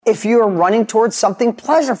If you're running towards something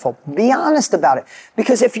pleasurable, be honest about it.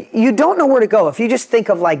 Because if you don't know where to go, if you just think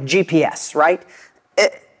of like GPS, right?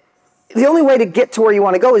 The only way to get to where you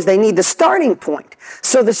want to go is they need the starting point.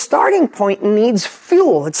 So the starting point needs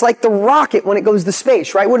fuel. It's like the rocket when it goes to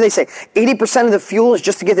space, right? What do they say? 80% of the fuel is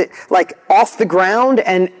just to get it like off the ground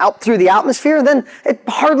and out through the atmosphere. Then it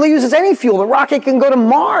hardly uses any fuel. The rocket can go to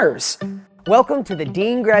Mars. Welcome to the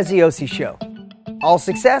Dean Graziosi Show. All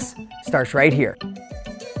success starts right here.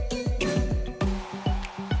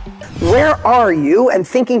 Where are you? And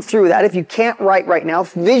thinking through that, if you can't write right now,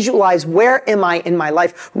 visualize where am I in my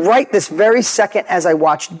life right this very second as I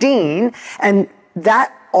watch Dean. And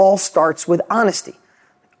that all starts with honesty.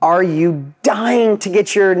 Are you dying to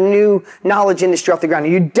get your new knowledge industry off the ground? Are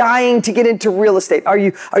you dying to get into real estate? Are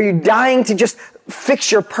you dying to just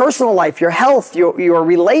fix your personal life, your health, your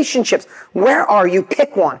relationships? Where are you?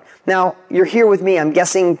 Pick one. Now, you're here with me. I'm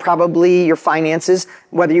guessing probably your finances,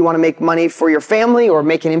 whether you want to make money for your family or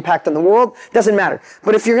make an impact on the world, doesn't matter.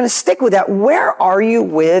 But if you're going to stick with that, where are you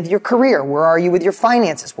with your career? Where are you with your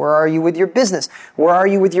finances? Where are you with your business? Where are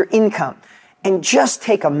you with your income? And just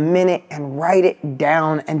take a minute and write it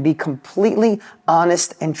down and be completely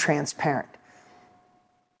honest and transparent.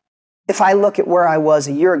 If I look at where I was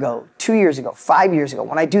a year ago, 2 years ago, 5 years ago,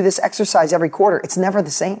 when I do this exercise every quarter, it's never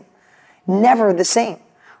the same. Never the same.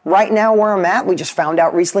 Right now where I'm at, we just found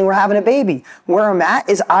out recently we're having a baby. Where I'm at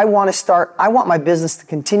is I want my business to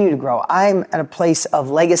continue to grow. I'm at a place of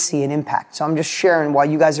legacy and impact. So I'm just sharing while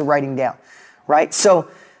you guys are writing down, right? So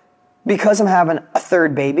because I'm having a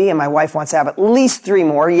third baby and my wife wants to have at least 3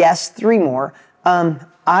 more, yes, 3 more,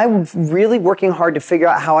 I'm really working hard to figure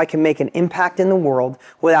out how I can make an impact in the world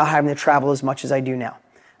without having to travel as much as I do now.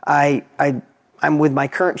 I'm with my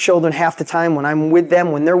current children half the time. When I'm with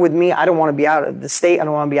them, when they're with me, I don't want to be out of the state. I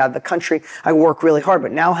don't want to be out of the country. I work really hard.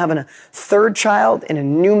 But now having a third child in a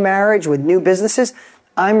new marriage with new businesses,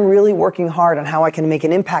 I'm really working hard on how I can make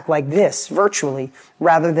an impact like this virtually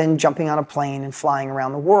rather than jumping on a plane and flying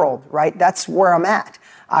around the world, right? That's where I'm at.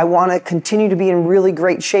 I want to continue to be in really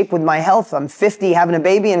great shape with my health. I'm 50, having a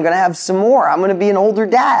baby, and going to have some more. I'm going to be an older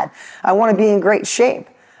dad. I want to be in great shape.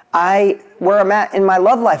 Where I'm at in my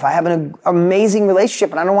love life, I have an amazing relationship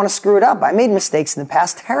and I don't want to screw it up. I made mistakes in the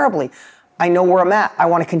past terribly. I know where I'm at. I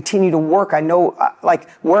want to continue to work. I know,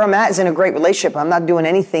 where I'm at is in a great relationship. I'm not doing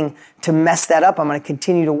anything to mess that up. I'm going to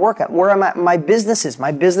continue to work at where I'm at. My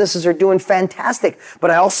businesses are doing fantastic, but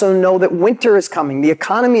I also know that winter is coming. The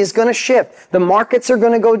economy is going to shift. The markets are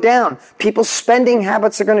going to go down. People's spending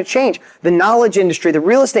habits are going to change. The knowledge industry, the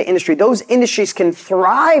real estate industry, those industries can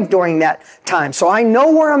thrive during that time. So I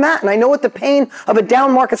know where I'm at and I know what the pain of a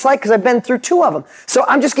down market's like because I've been through 2 of them. So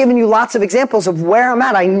I'm just giving you lots of examples of where I'm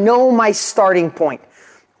at. I know my starting point.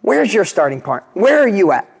 Where's your starting point? Where are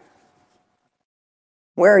you at?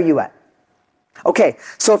 Where are you at? Okay,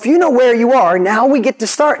 so if you know where you are, now we get to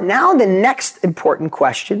start. Now the next important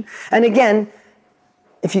question, and again,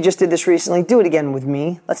 if you just did this recently, do it again with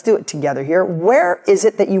me. Let's do it together here. Where is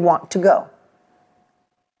it that you want to go?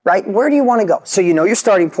 Right? Where do you want to go? So you know your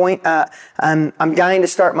starting point. I'm dying to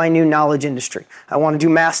start my new knowledge industry. I want to do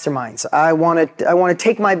masterminds. I want to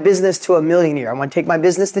take my business to $1 million a year. I want to take my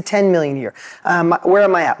business to 10 million a year. Where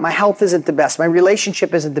am I at? My health isn't the best. My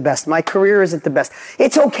relationship isn't the best. My career isn't the best.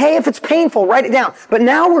 It's okay if it's painful. Write it down. But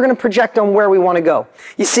now we're going to project on where we want to go.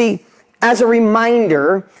 You see, as a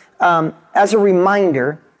reminder,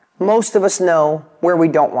 most of us know where we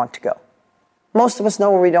don't want to go. Most of us know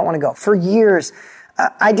where we don't want to go. For years,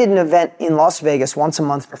 I did an event in Las Vegas once a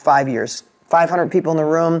month for 5 years. 500 people in the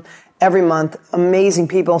room every month. Amazing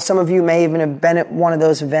people. Some of you may even have been at one of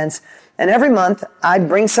those events. And every month I'd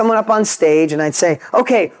bring someone up on stage and I'd say,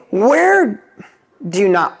 okay, what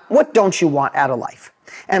don't you want out of life?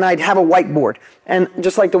 And I'd have a whiteboard, and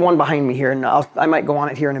just like the one behind me here, and I might go on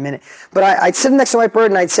it here in a minute. But I'd sit next to the whiteboard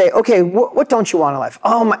and I'd say, okay, what don't you want in life?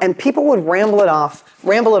 And people would ramble it off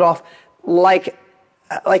like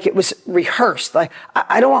it was rehearsed. Like,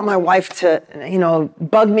 I don't want my wife to,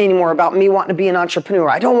 bug me anymore about me wanting to be an entrepreneur.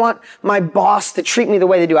 I don't want my boss to treat me the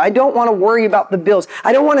way they do. I don't want to worry about the bills.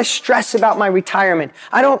 I don't want to stress about my retirement.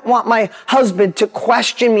 I don't want my husband to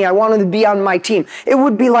question me. I want him to be on my team. It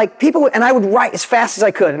would be like and I would write as fast as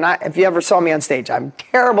I could. And if you ever saw me on stage, I'm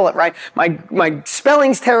terrible at writing. My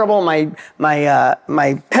spelling's terrible. Anyway,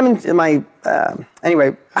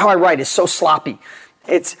 how I write is so sloppy.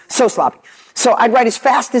 It's so sloppy. So I'd write as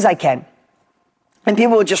fast as I can. And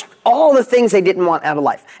people would all the things they didn't want out of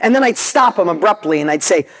life. And then I'd stop them abruptly and I'd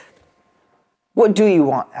say, what do you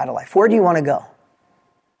want out of life? Where do you want to go?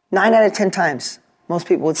 9 out of 10 times, most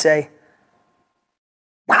people would say,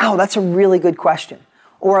 wow, that's a really good question.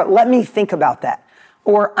 Or let me think about that.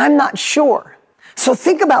 or I'm not sure. So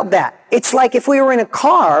think about that. It's like if we were in a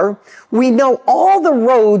car, we know all the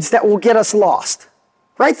roads that will get us lost.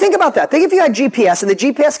 Right? Think about that. Think if you had GPS and the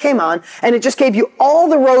GPS came on and it just gave you all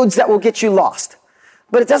the roads that will get you lost.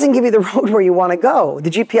 But it doesn't give you the road where you want to go.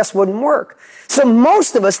 The GPS wouldn't work. So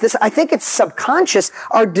most of us, I think it's subconscious,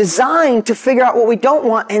 are designed to figure out what we don't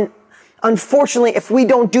want. And unfortunately, if we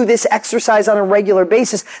don't do this exercise on a regular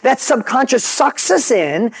basis, that subconscious sucks us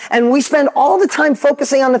in and we spend all the time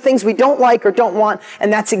focusing on the things we don't like or don't want.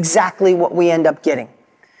 And that's exactly what we end up getting.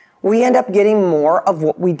 We end up getting more of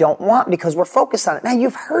what we don't want because we're focused on it. Now,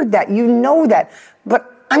 you've heard that. You know that. But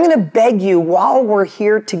I'm going to beg you, while we're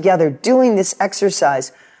here together doing this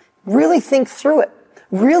exercise, really think through it.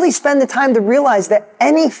 Really spend the time to realize that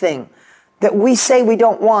anything that we say we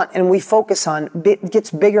don't want and we focus on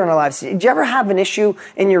gets bigger in our lives. Did you ever have an issue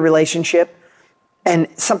in your relationship and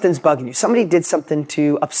something's bugging you? Somebody did something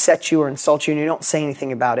to upset you or insult you and you don't say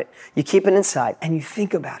anything about it. You keep it inside and you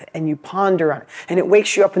think about it and you ponder on it and it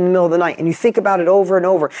wakes you up in the middle of the night and you think about it over and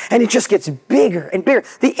over and it just gets bigger and bigger.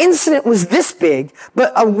 The incident was this big,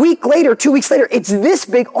 but a week later, 2 weeks later, it's this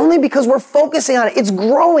big only because we're focusing on it. It's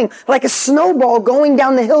growing like a snowball going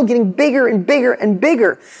down the hill, getting bigger and bigger and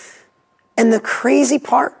bigger. And the crazy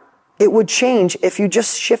part, it would change if you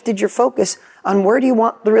just shifted your focus on where do you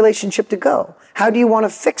want the relationship to go? How do you want to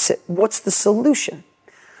fix it? What's the solution?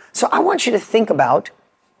 So I want you to think about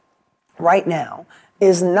right now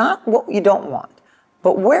is not what you don't want,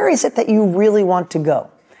 but where is it that you really want to go?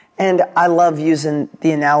 And I love using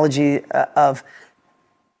the analogy of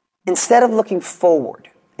instead of looking forward,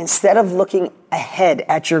 instead of looking ahead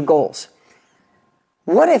at your goals,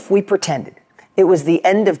 what if we pretended it was the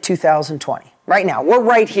end of 2020? Right now, we're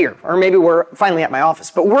right here, or maybe we're finally at my office,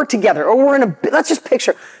 but we're together, or we're let's just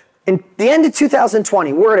picture, in the end of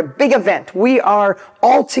 2020, we're at a big event. We are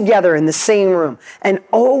all together in the same room. And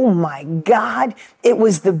oh my God, it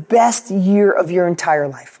was the best year of your entire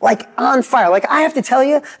life. Like on fire. Like I have to tell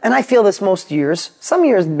you, and I feel this most years, some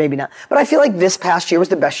years maybe not, but I feel like this past year was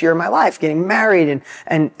the best year of my life. Getting married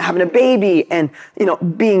and having a baby and,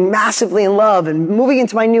 being massively in love and moving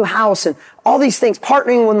into my new house and all these things,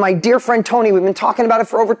 partnering with my dear friend Tony. We've been talking about it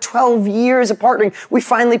for over 12 years of partnering. We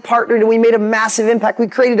finally partnered and we made a massive impact. We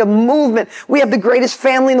created a movement. We have the greatest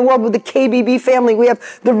family in the world with the KBB family. We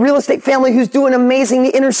have the real estate family who's doing amazing,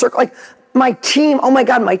 the inner circle. Like my team, oh my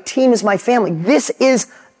God, my team is my family. This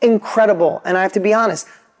is incredible. And I have to be honest,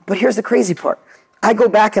 but here's the crazy part. I go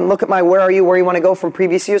back and look at my where you want to go from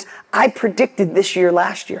previous years. I predicted this year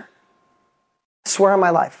last year. I swear on my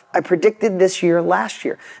life. I predicted this year last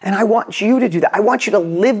year. And I want you to do that. I want you to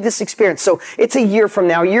live this experience. So it's a year from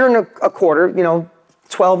now, a year and a quarter,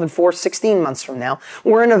 12 and 4, 16 months from now.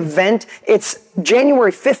 We're in an event. It's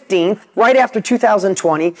January 15th, right after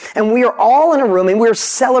 2020. And we are all in a room and we're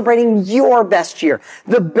celebrating your best year,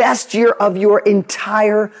 the best year of your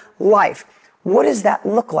entire life. What does that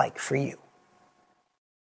look like for you?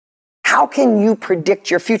 How can you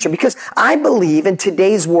predict your future? Because I believe in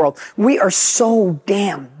today's world, we are so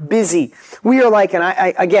damn busy. We are like, and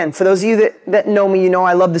I again, for those of you that know me,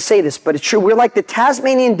 I love to say this, but it's true. We're like the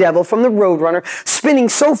Tasmanian devil from the Roadrunner, spinning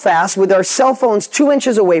so fast with our cell phones 2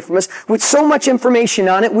 inches away from us, with so much information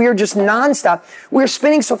on it. We are just nonstop. We're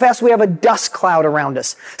spinning so fast, we have a dust cloud around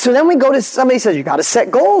us. So then we go to, somebody says, you got to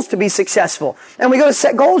set goals to be successful. And we go to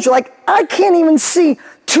set goals. You're like, I can't even see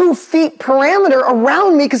 2 feet perimeter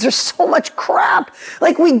around me because there's so much crap.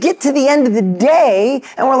 Like we get to the end of the day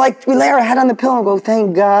and we're like, we lay our head on the pillow and go,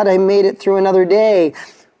 thank God I made it through another day.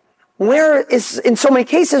 Where is, in so many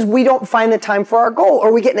cases, we don't find the time for our goal,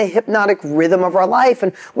 or we get in a hypnotic rhythm of our life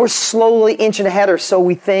and we're slowly inching ahead, or so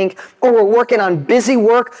we think, or we're working on busy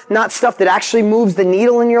work, not stuff that actually moves the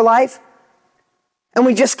needle in your life. And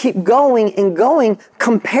we just keep going and going,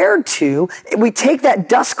 compared to, we take that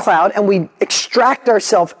dust cloud and we extract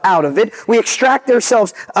ourselves out of it. We extract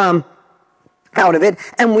ourselves out of it,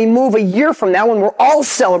 and we move a year from now when we're all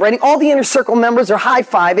celebrating. All the inner circle members are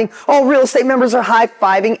high-fiving. All real estate members are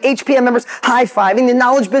high-fiving. HPM members high-fiving. The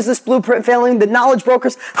Knowledge Business Blueprint family, the knowledge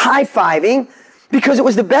brokers high-fiving, because it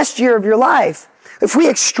was the best year of your life. If we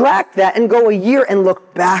extract that and go a year and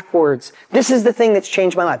look backwards, this is the thing that's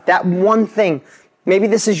changed my life. That one thing. Maybe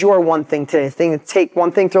this is your one thing today. Take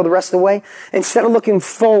one thing, throw the rest away. Instead of looking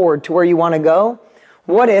forward to where you want to go,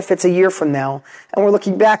 what if it's a year from now and we're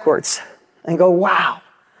looking backwards and go, wow,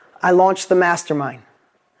 I launched the mastermind.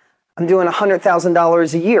 I'm doing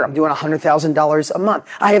 $100,000 a year. I'm doing $100,000 a month.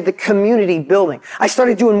 I have the community building. I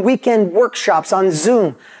started doing weekend workshops on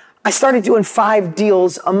Zoom. I started doing 5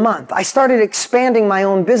 deals a month. I started expanding my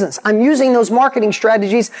own business. I'm using those marketing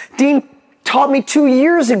strategies Dean taught me 2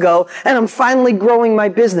 years ago, and I'm finally growing my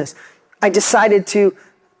business. I decided to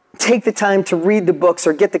take the time to read the books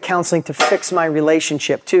or get the counseling to fix my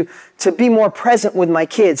relationship, to be more present with my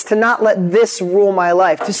kids, to not let this rule my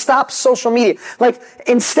life, to stop social media. Like,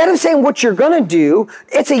 instead of saying what you're going to do,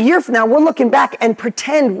 it's a year from now, we're looking back and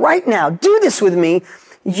pretend right now, do this with me,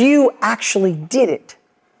 you actually did it.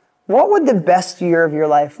 What would the best year of your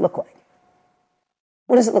life look like?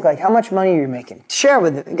 What does it look like? How much money are you making? Share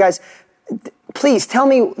with it. Guys, please tell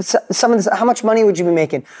me some of this. How much money would you be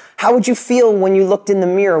making? How would you feel when you looked in the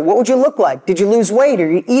mirror? What would you look like? Did you lose weight? Are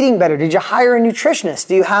you eating better? Did you hire a nutritionist?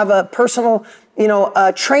 Do you have a personal,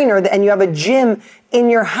 trainer and you have a gym in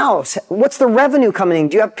your house? What's the revenue coming in?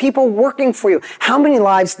 Do you have people working for you? How many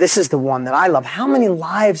lives? This is the one that I love. How many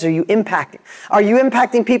lives are you impacting? Are you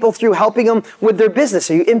impacting people through helping them with their business?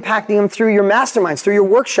 Are you impacting them through your masterminds, through your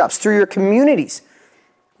workshops, through your communities?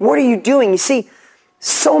 What are you doing? You see,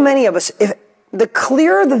 so many of us, if the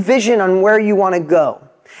clearer the vision on where you want to go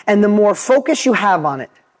and the more focus you have on it,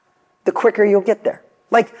 the quicker you'll get there.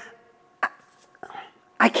 Like,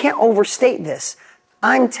 I can't overstate this.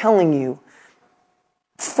 I'm telling you,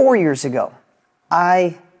 4 years ago,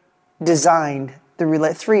 I designed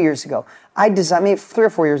 3 years ago. Maybe 3 or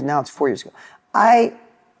 4 years, now it's 4 years ago.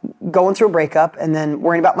 Going through a breakup and then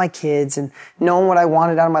worrying about my kids and knowing what I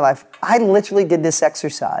wanted out of my life. I literally did this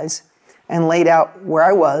exercise and laid out where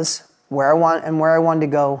I was, where I wanted to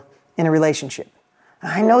go in a relationship.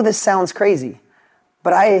 I know this sounds crazy,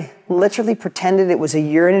 but I literally pretended it was a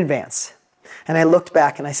year in advance. And I looked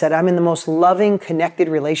back and I said, I'm in the most loving, connected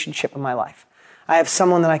relationship of my life. I have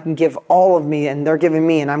someone that I can give all of me and they're giving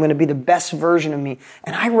me, and I'm going to be the best version of me.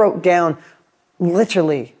 And I wrote down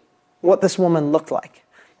literally what this woman looked like,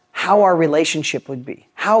 how our relationship would be,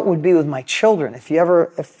 how it would be with my children. If you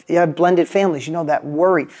have blended families, you know that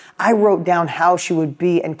worry. I wrote down how she would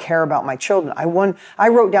be and care about my children. I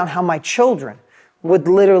wrote down how my children would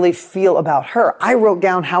literally feel about her. I wrote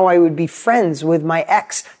down how I would be friends with my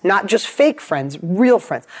ex, not just fake friends, real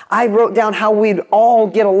friends. I wrote down how we'd all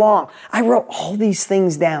get along. I wrote all these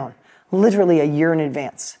things down literally a year in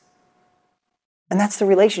advance. And that's the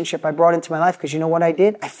relationship I brought into my life, because you know what I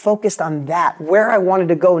did? I focused on that, where I wanted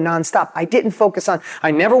to go nonstop. I didn't focus on,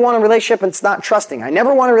 I never want a relationship that's not trusting. I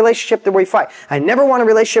never want a relationship where we fight. I never want a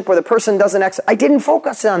relationship where the person doesn't exit. I didn't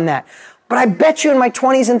focus on that. But I bet you in my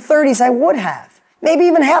 20s and 30s I would have. Maybe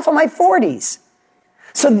even half of my 40s.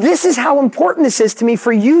 So this is how important this is to me,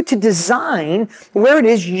 for you to design where it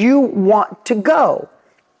is you want to go.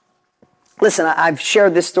 Listen, I've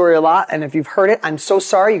shared this story a lot, and if you've heard it, I'm so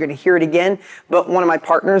sorry. You're going to hear it again. But one of my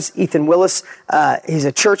partners, Ethan Willis, he's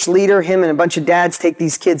a church leader. Him and a bunch of dads take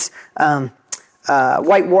these kids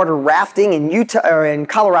whitewater rafting in Utah or in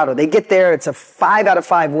Colorado. They get there. It's a 5 out of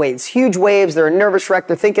 5 waves, huge waves. They're a nervous wreck.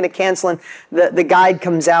 They're thinking of canceling. The guide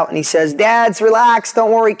comes out and he says, "Dads, relax. Don't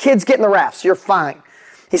worry. Kids, get in the rafts. You're fine."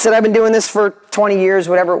 He said, "I've been doing this for 20 years,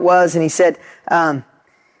 whatever it was." And he said,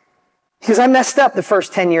 because I messed up the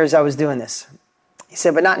first 10 years I was doing this. He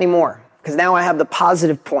said, "But not anymore, because now I have the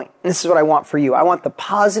positive point. And this is what I want for you. I want the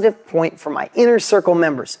positive point for my inner circle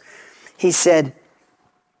members." He said,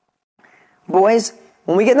 "Boys,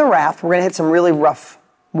 when we get in the raft, we're going to hit some really rough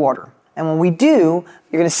water. And when we do,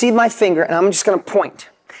 you're going to see my finger, and I'm just going to point.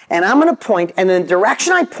 And I'm going to point, and the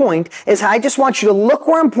direction I point is I just want you to look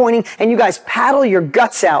where I'm pointing, and you guys paddle your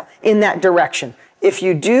guts out in that direction. If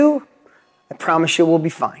you do, I promise you we'll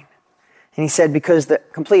be fine." And he said, because the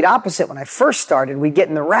complete opposite, when I first started, we'd get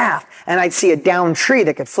in the raft and I'd see a downed tree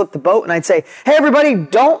that could flip the boat, and I'd say, "Hey, everybody,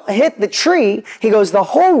 don't hit the tree." He goes, the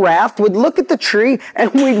whole raft would look at the tree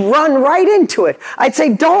and we'd run right into it. I'd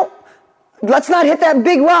say, let's not hit that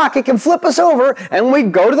big rock. It can flip us over. And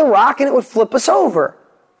we'd go to the rock and it would flip us over.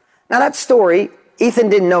 Now that story, Ethan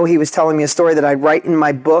didn't know he was telling me a story that I'd write in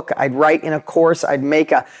my book, I'd write in a course, I'd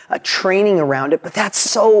make a training around it, but that's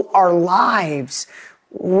so our lives.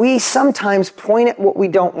 We sometimes point at what we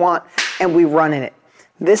don't want and we run in it.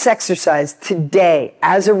 This exercise today,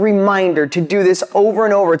 as a reminder to do this over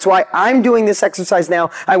and over, it's why I'm doing this exercise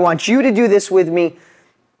now. I want you to do this with me,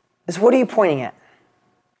 is what are you pointing at?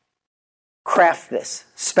 Craft this.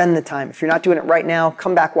 Spend the time. If you're not doing it right now,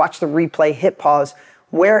 come back, watch the replay, hit pause.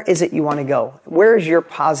 Where is it you want to go? Where is your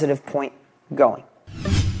positive point going?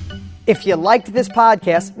 If you liked this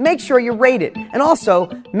podcast, make sure you rate it. And also,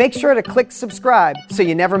 make sure to click subscribe so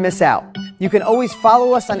you never miss out. You can always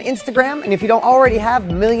follow us on Instagram, and if you don't already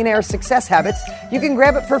have Millionaire Success Habits, you can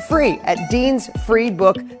grab it for free at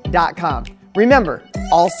deansfreebook.com. Remember,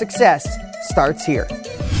 all success starts here.